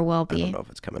ever will be. I don't know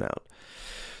if it's coming out.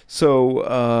 So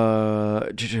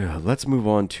let's move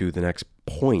on to the next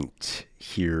point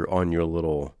here on your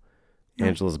little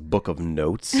Angela's book of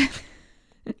notes.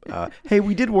 Hey,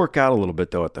 we did work out a little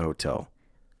bit though at the hotel.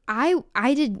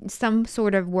 I did some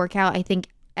sort of workout, I think,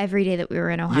 every day that we were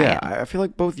in Ohio. Yeah, I feel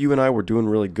like both you and I were doing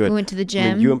really good. We went to the gym.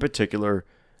 I mean, you in particular.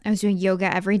 I was doing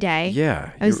yoga every day.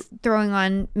 Yeah. I was throwing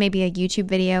on maybe a YouTube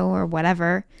video or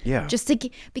whatever. Yeah. Just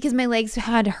because my legs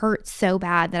had hurt so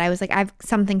bad that I was like,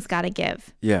 something's got to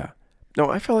give. Yeah. No,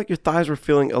 I felt like your thighs were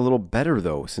feeling a little better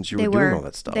though since you were doing all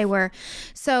that stuff. They were.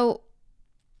 So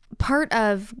part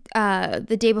of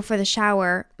the day before the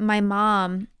shower, my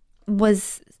mom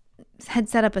had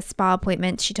set up a spa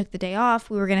appointment. She took the day off.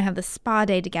 We were going to have the spa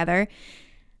day together.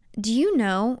 Do you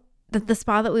know that the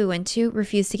spa that we went to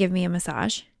refused to give me a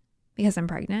massage because I'm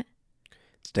pregnant?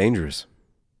 It's dangerous.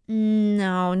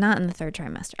 No, not in the 3rd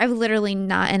trimester. I've literally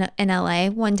not in LA.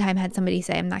 One time had somebody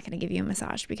say, "I'm not going to give you a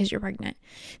massage because you're pregnant."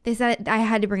 They said I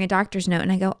had to bring a doctor's note,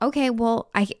 and I go, "Okay, well,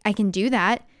 I can do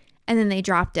that." And then they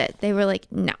dropped it. They were like,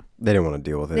 "No." They didn't want to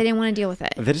deal with it. They didn't want to deal with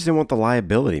it. They just didn't want the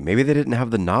liability. Maybe they didn't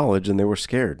have the knowledge and they were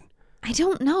scared. I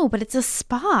don't know, but it's a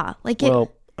spa. Like it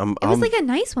was like a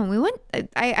nice one. We went.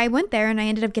 I went there and I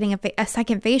ended up getting a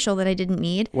second facial that I didn't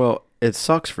need. Well, it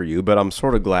sucks for you, but I'm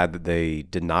sort of glad that they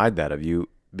denied that of you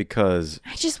because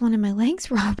I just wanted my legs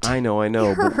rubbed. I know. It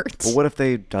hurt. But what if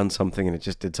they'd done something and it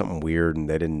just did something weird and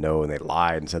they didn't know and they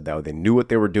lied and said that they knew what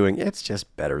they were doing? It's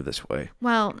just better this way.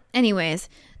 Well, anyways.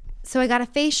 So I got a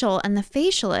facial, and the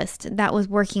facialist that was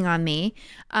working on me,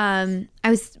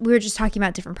 we were just talking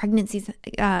about different pregnancy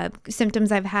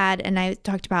symptoms I've had, and I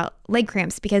talked about leg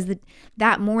cramps because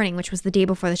that morning, which was the day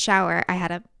before the shower, I had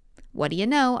a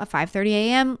 5:30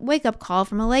 a.m. wake up call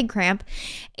from a leg cramp,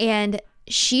 and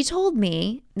she told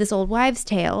me this old wives'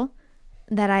 tale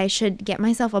that I should get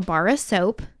myself a bar of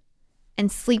soap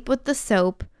and sleep with the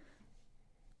soap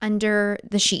under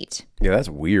the sheet. Yeah, that's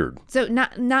weird. So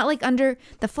not like under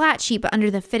the flat sheet, but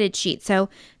under the fitted sheet. So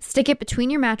stick it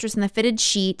between your mattress and the fitted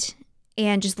sheet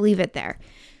and just leave it there.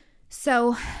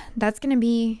 So that's going to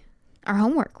be our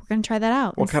homework. We're going to try that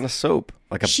out. What kind of soap?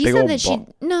 Like a she big said old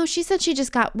that she said she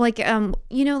just got like,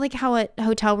 like how at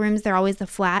hotel rooms, they're always the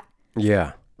flat.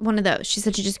 Yeah. one of those. She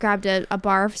said she just grabbed a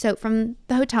bar of soap from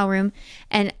the hotel room.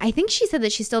 And I think she said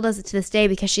that she still does it to this day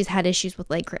because she's had issues with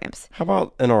leg cramps. How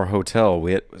about in our hotel,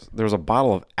 there was a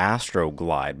bottle of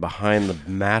Astroglide behind the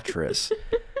mattress.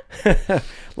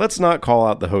 Let's not call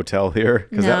out the hotel here.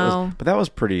 No. That was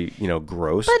pretty,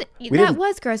 gross. But that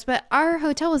was gross. But our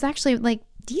hotel was actually like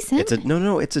decent.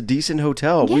 It's a decent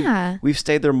hotel. Yeah. We've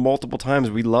stayed there multiple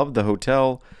times. We loved the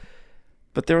hotel.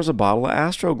 But there was a bottle of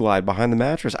Astroglide behind the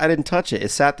mattress. I didn't touch it.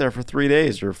 It sat there for 3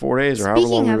 days or 4 days or however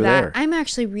long we were there. I'm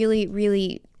actually really,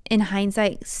 really, in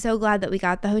hindsight, so glad that we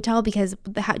got the hotel because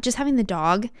just having the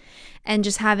dog and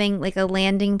just having like a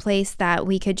landing place that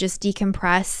we could just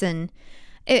decompress and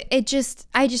I just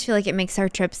feel like it makes our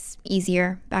trips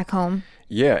easier back home.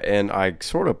 Yeah, and I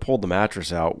sort of pulled the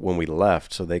mattress out when we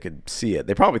left so they could see it.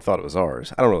 They probably thought it was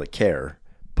ours. I don't really care,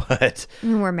 but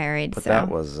we're married. But so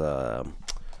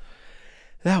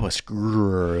that was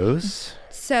gross.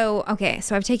 So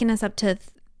so I've taken us up to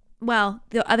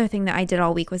the other thing that I did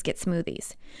all week was get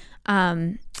smoothies.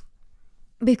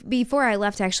 Before I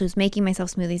left, I actually was making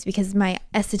myself smoothies because my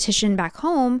esthetician back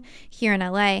home here in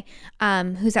LA,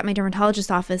 who's at my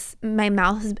dermatologist's office, my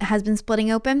mouth has been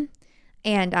splitting open.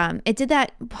 And it did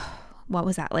that, what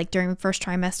was that, like during first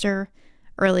trimester,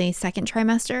 early second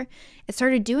trimester? It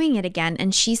started doing it again.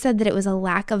 And she said that it was a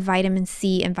lack of vitamin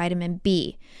C and vitamin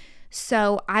B.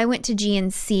 So I went to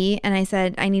GNC and I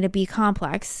said, I need a B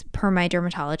complex per my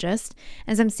dermatologist.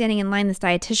 As I'm standing in line, this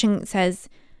dietitian says,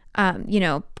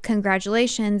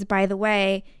 congratulations. By the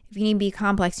way, if you need B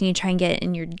complex, you need to try and get it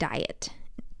in your diet.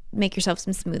 Make yourself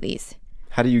some smoothies.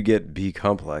 How do you get B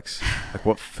complex? Like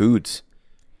what foods?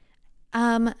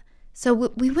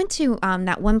 So we went to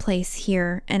that one place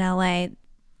here in LA,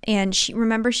 and she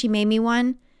made me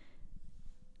a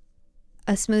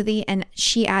smoothie, and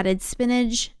she added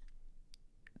spinach,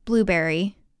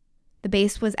 blueberry. The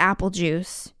base was apple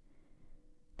juice.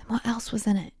 Then what else was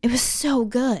in it? It was so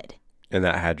good. And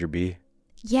that had your B?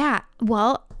 Yeah.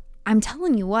 Well, I'm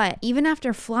telling you what, even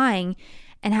after flying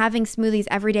and having smoothies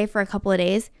every day for a couple of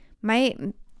days,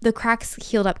 the cracks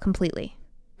healed up completely.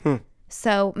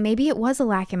 So maybe it was a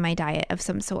lack in my diet of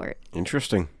some sort.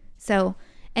 Interesting. So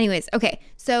anyways, okay.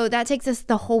 So that takes us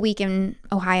the whole week in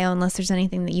Ohio, unless there's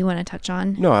anything that you want to touch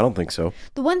on. No, I don't think so.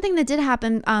 The one thing that did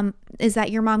happen is that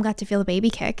your mom got to feel the baby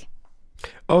kick.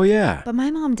 Oh, yeah. But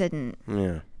my mom didn't.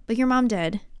 Yeah. But your mom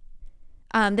did.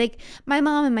 My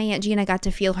mom and my Aunt Gina got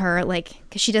to feel her, like,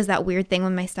 because she does that weird thing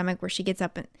with my stomach where she gets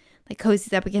up and like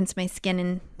cozies up against my skin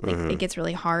and it gets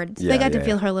really hard. So they got to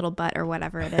feel her little butt or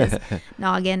whatever it is.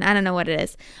 Noggin. I don't know what it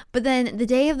is. But then the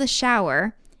day of the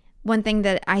shower, one thing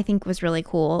that I think was really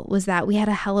cool was that we had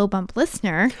a Hello Bump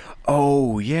listener.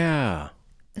 Oh, yeah.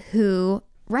 Who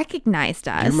recognized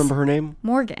us. Do you remember her name?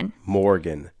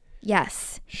 Morgan.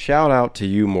 Yes. Shout out to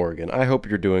you, Morgan. I hope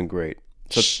you're doing great.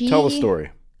 So tell the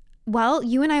story. Well,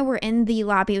 you and I were in the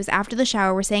lobby. It was after the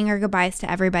shower. We're saying our goodbyes to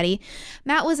everybody.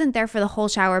 Matt wasn't there for the whole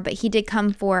shower, but he did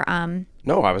come for...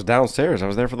 No, I was downstairs. I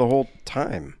was there for the whole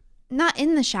time. Not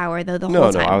in the shower, though,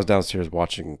 whole time. No, I was downstairs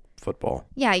watching football.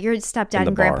 Yeah, your stepdad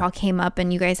and grandpa came up,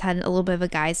 and you guys had a little bit of a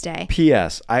guy's day.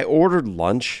 P.S. I ordered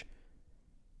lunch,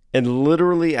 and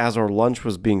literally as our lunch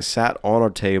was being sat on our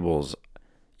tables,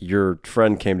 your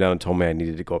friend came down and told me I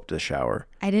needed to go up to the shower.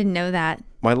 I didn't know that.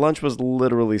 My lunch was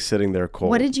literally sitting there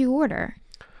cold. What did you order?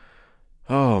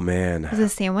 Oh, man. Was it a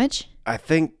sandwich? I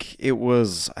think it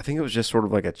was just sort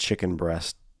of like a chicken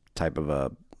breast type of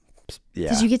a, yeah.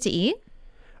 Did you get to eat?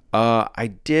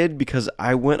 I did because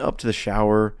I went up to the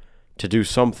shower to do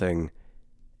something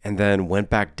and then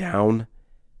went back down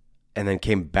and then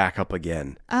came back up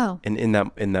again. Oh. And in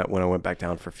that when I went back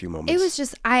down for a few moments. It was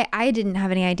just, I didn't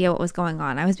have any idea what was going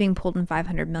on. I was being pulled in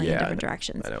 500 million different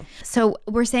directions. I know. So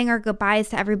we're saying our goodbyes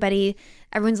to everybody.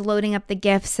 Everyone's loading up the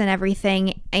gifts and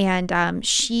everything. And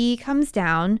she comes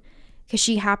down because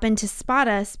she happened to spot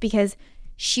us because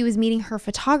she was meeting her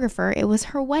photographer. It was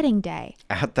her wedding day.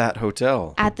 At that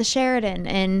hotel. At the Sheraton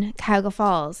in Cuyahoga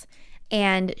Falls.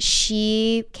 And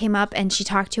she came up and she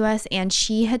talked to us, and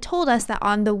she had told us that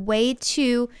on the way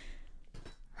to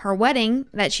her wedding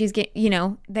that she's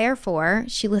there for,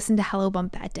 she listened to Hello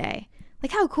Bump that day.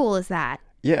 Like, how cool is that?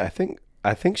 Yeah,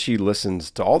 I think she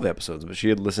listens to all the episodes, but she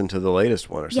had listened to the latest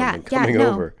one or something coming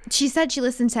over. She said she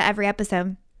listened to every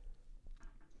episode.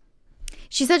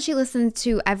 She said she listened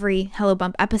to every Hello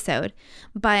Bump episode,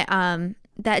 but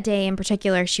that day in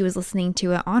particular, she was listening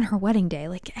to it on her wedding day.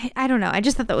 Like, I don't know. I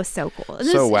just thought that was so cool.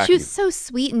 Wacky. She was so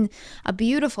sweet and a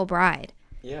beautiful bride.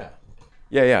 Yeah.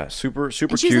 Yeah. Super and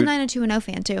cute. She's a 90210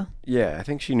 fan too. Yeah, I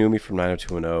think she knew me from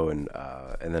 90210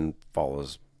 and then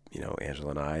follows,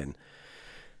 Angela and I. And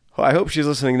Well, I hope she's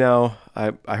listening now.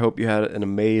 I hope you had an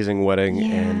amazing wedding Yeah.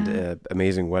 and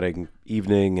amazing wedding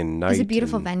evening and night. It was a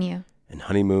beautiful and, venue. And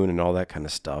honeymoon and all that kind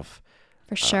of stuff.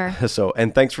 For sure.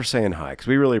 And thanks for saying hi, because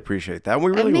we really appreciate that. And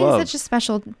we really it made love such a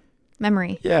special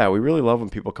memory. Yeah, we really love when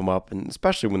people come up, and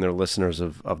especially when they're listeners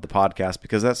of the podcast,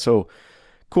 because that's so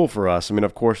cool for us. I mean,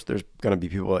 of course, there's going to be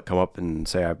people that come up and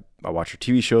say, I watch your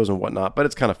TV shows and whatnot, but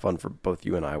it's kind of fun for both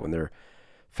you and I when they're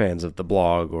fans of the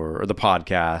blog or the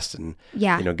podcast and,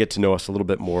 get to know us a little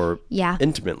bit more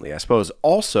intimately, I suppose.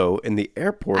 Also, in the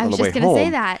airport on the way home, I was just going to say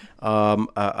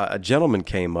that. A gentleman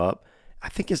came up. I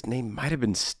think his name might have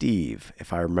been Steve,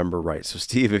 if I remember right. So,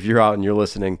 Steve, if you're out and you're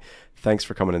listening, thanks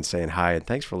for coming and saying hi, and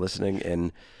thanks for listening.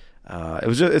 And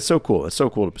it's so cool. It's so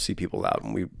cool to see people out,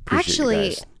 and we appreciate you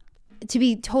guys. To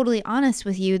be totally honest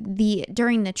with you,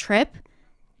 during the trip,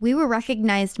 we were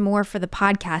recognized more for the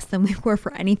podcast than we were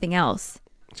for anything else.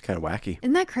 It's kind of wacky.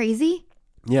 Isn't that crazy?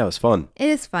 Yeah, it was fun. It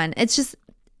is fun. It's just,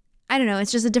 I don't know.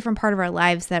 It's just a different part of our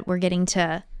lives that we're getting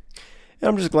to. And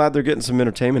I'm just glad they're getting some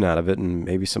entertainment out of it and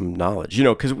maybe some knowledge,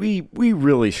 because we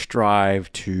really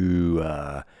strive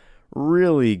to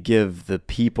really give the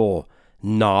people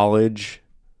knowledge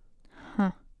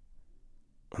on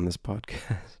this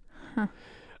podcast.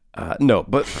 No,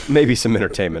 but maybe some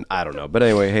entertainment. I don't know. But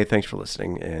anyway, hey, thanks for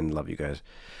listening and love you guys.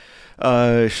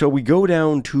 Shall we go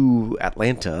down to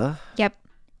Atlanta? Yep.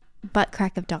 Butt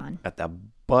crack of dawn. At the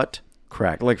butt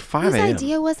crack, like 5 a.m. Whose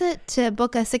idea was it to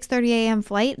book a 6:30 a.m.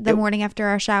 flight the morning after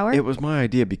our shower? It was my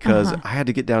idea because I had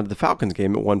to get down to the Falcons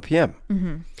game at 1 p.m.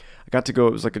 Mm-hmm. I got to go.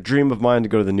 It was like a dream of mine to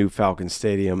go to the new Falcons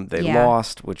stadium. They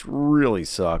lost, which really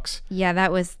sucks. Yeah,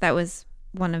 that was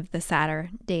one of the sadder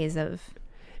days of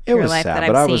your life sad, that I've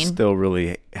but I seen. was still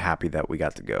really happy that we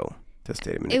got to go to the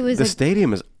stadium. The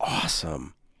stadium is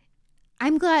awesome.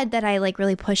 I'm glad that I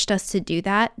really pushed us to do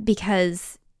that,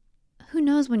 because who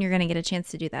knows when you're going to get a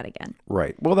chance to do that again.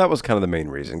 Right. Well, that was kind of the main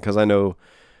reason, because I know,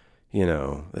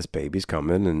 this baby's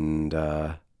coming,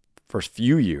 and first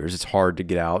few years it's hard to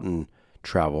get out and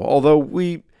travel. Although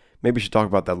we maybe should talk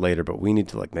about that later, but we need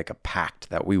to make a pact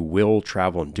that we will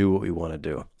travel and do what we want to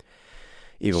do.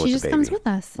 Even she with the baby. just comes with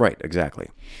us. Right, exactly.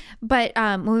 But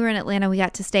when we were in Atlanta, we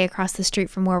got to stay across the street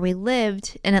from where we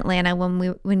lived in Atlanta when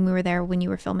we were there, when you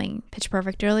were filming Pitch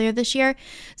Perfect earlier this year.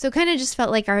 So it kind of just felt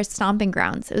like our stomping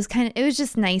grounds. It was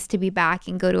just nice to be back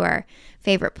and go to our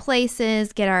favorite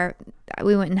places,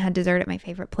 we went and had dessert at my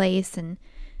favorite place, and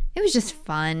it was just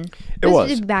fun. It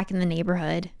was to be back in the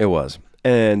neighborhood. It was.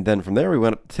 And then from there we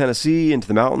went up to Tennessee into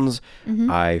the mountains.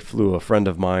 Mm-hmm. I flew a friend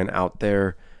of mine out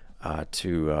there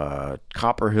to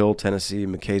Copper Hill, Tennessee,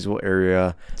 McKaysville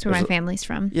area. That's where my family's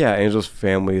from. Yeah, Angela's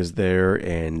family is there,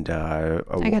 and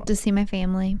I got to see my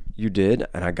family. You did,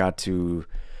 and I got to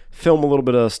film a little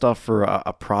bit of stuff for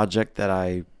a project that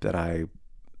I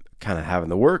kind of have in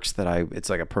the works. It's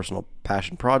like a personal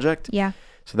passion project. Yeah.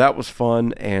 So that was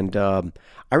fun, and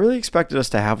I really expected us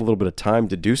to have a little bit of time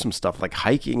to do some stuff like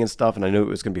hiking and stuff, and I knew it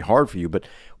was going to be hard for you, but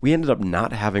we ended up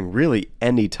not having really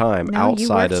any time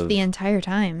outside of the entire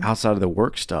time outside of the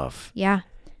work stuff. Yeah.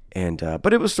 And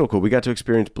but it was still cool. We got to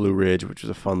experience Blue Ridge, which was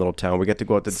a fun little town. We got to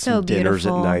go out to some dinners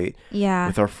at night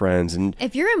with our friends. And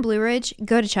if you're in Blue Ridge,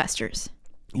 go to Chester's.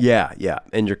 Yeah.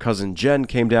 And your cousin Jen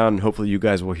came down, and hopefully you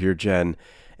guys will hear Jen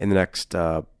in the next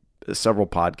several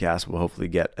podcasts. We'll hopefully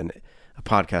get a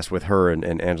podcast with her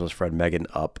and Angela's friend Megan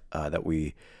up that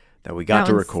we got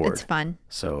to record. It's fun.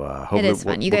 So hopefully it is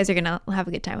fun. You guys are gonna have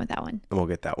a good time with that one. And we'll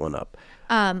get that one up.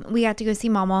 We got to go see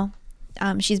Mama.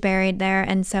 She's buried there,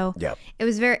 and so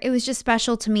it was just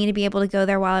special to me to be able to go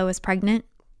there while I was pregnant.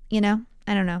 I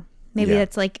don't know. Maybe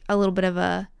that's like a little bit of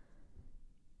a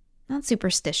not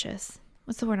superstitious.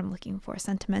 What's the word I'm looking for?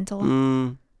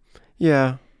 Sentimental.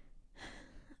 Yeah.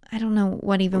 I don't know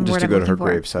what even just word to I'm go to looking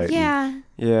her for. gravesite.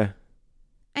 Yeah.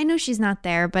 I know she's not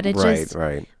there, but it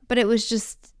right. But it was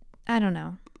just, I don't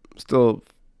know. Still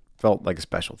felt like a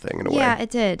special thing in a way. Yeah, it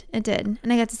did. And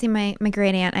I got to see my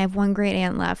great aunt. I have one great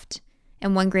aunt left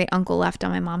and one great uncle left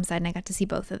on my mom's side, and I got to see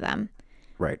both of them.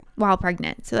 Right. While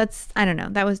pregnant. So that's, I don't know.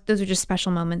 Those were just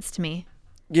special moments to me.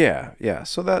 Yeah.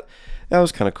 So that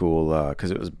was kind of cool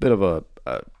because it was a bit of a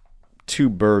two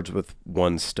birds with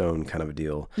one stone kind of a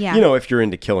deal. Yeah. If you're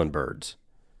into killing birds.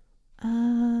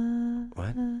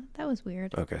 What? That was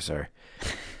weird. Okay, sorry.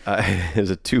 It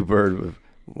was a two bird with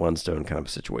one stone kind of a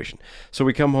situation. So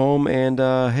we come home and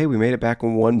hey, we made it back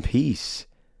in one piece.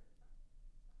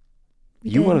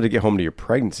 You wanted to get home to your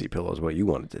pregnancy pillow is what you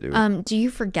wanted to do. Do you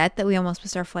forget that we almost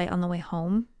missed our flight on the way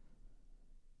home?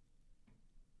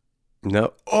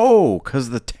 No. Oh, because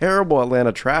the terrible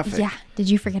Atlanta traffic. Yeah. Did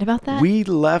you forget about that? We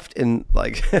left in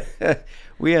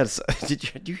We had.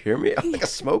 Did you hear me? I'm like a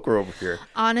smoker over here.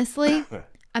 Honestly,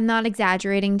 I'm not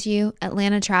exaggerating to you.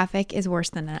 Atlanta traffic is worse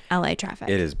than LA traffic.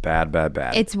 It is bad.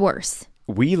 It's worse.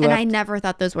 And I never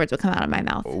thought those words would come out of my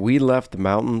mouth. We left the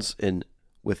mountains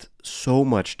with so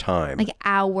much time. Like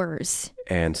hours.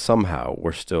 And somehow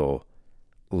we're still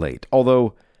late.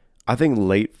 Although I think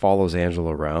late follows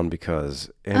Angela around because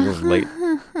Angela's late.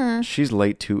 She's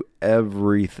late to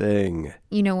everything.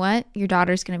 You know what? Your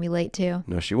daughter's going to be late too.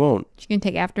 No, she won't. She's going to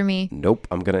take after me. Nope.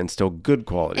 I'm going to instill good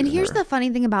quality. And here's the funny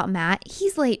thing about Matt.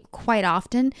 He's late quite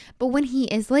often, but when he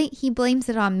is late, he blames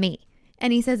it on me.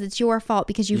 And he says it's your fault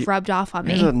because you've rubbed off on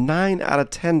me. There's 9 out of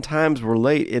 10 times we're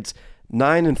late. It's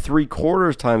 9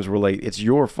 3/4 times we're late. It's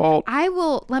your fault.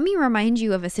 Let me remind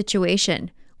you of a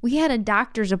situation. We had a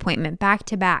doctor's appointment back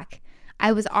to back.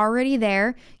 I was already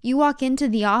there. You walk into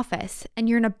the office and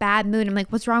you're in a bad mood. I'm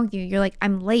like, what's wrong with you? You're like,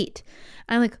 I'm late.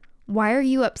 And I'm like, why are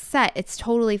you upset? It's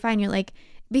totally fine. You're like,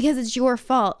 because it's your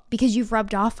fault because you've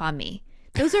rubbed off on me.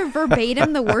 Those are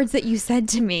verbatim the words that you said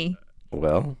to me.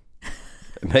 Well,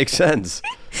 it makes sense.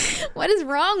 What is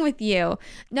wrong with you?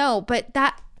 No, but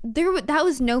that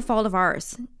was no fault of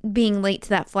ours being late to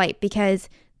that flight because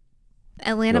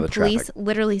Atlanta police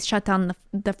literally shut down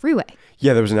the freeway.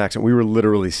 Yeah, there was an accident. We were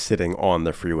literally sitting on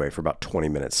the freeway for about 20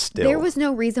 minutes still. There was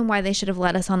no reason why they should have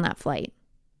let us on that flight.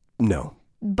 No.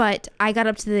 But I got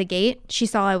up to the gate. She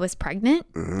saw I was pregnant,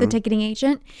 the ticketing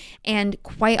agent. And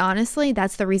quite honestly,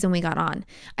 that's the reason we got on.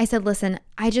 I said, listen,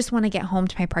 I just want to get home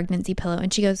to my pregnancy pillow.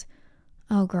 And she goes,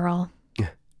 oh, girl,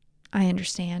 I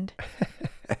understand.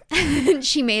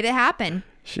 She made it happen.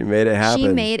 She made it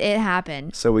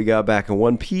happen. So we got back in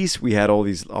one piece. We had all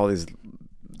these.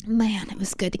 Man, it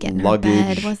was good to get in luggage.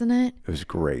 our bed, wasn't it? It was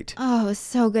great. Oh, it was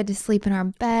so good to sleep in our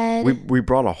bed. We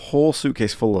brought a whole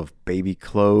suitcase full of baby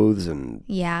clothes and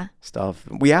stuff.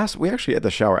 We actually at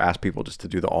the shower asked people just to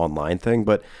do the online thing,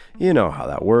 but you know how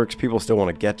that works. People still want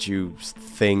to get you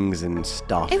things and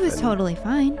stuff. It was totally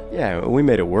fine. Yeah, we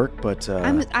made it work, but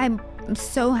I'm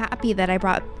so happy that I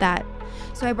brought that.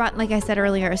 So I brought, like I said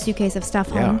earlier, a suitcase of stuff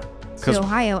home to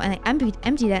Ohio, and I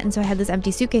emptied it, and so I had this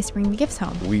empty suitcase to bring the gifts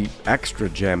home. We extra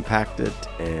jam-packed it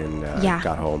and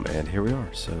got home, and here we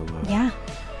are. So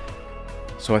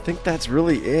So I think that's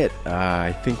really it.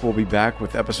 I think we'll be back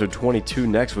with episode 22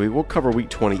 next week. We'll cover week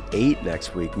 28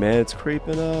 next week. Man, it's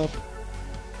creeping up.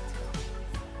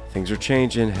 Things are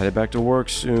changing. Headed back to work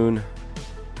soon.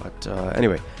 But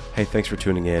anyway, hey, thanks for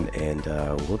tuning in, and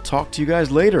we'll talk to you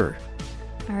guys later.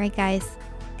 All right, guys.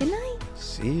 Good night.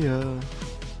 See ya.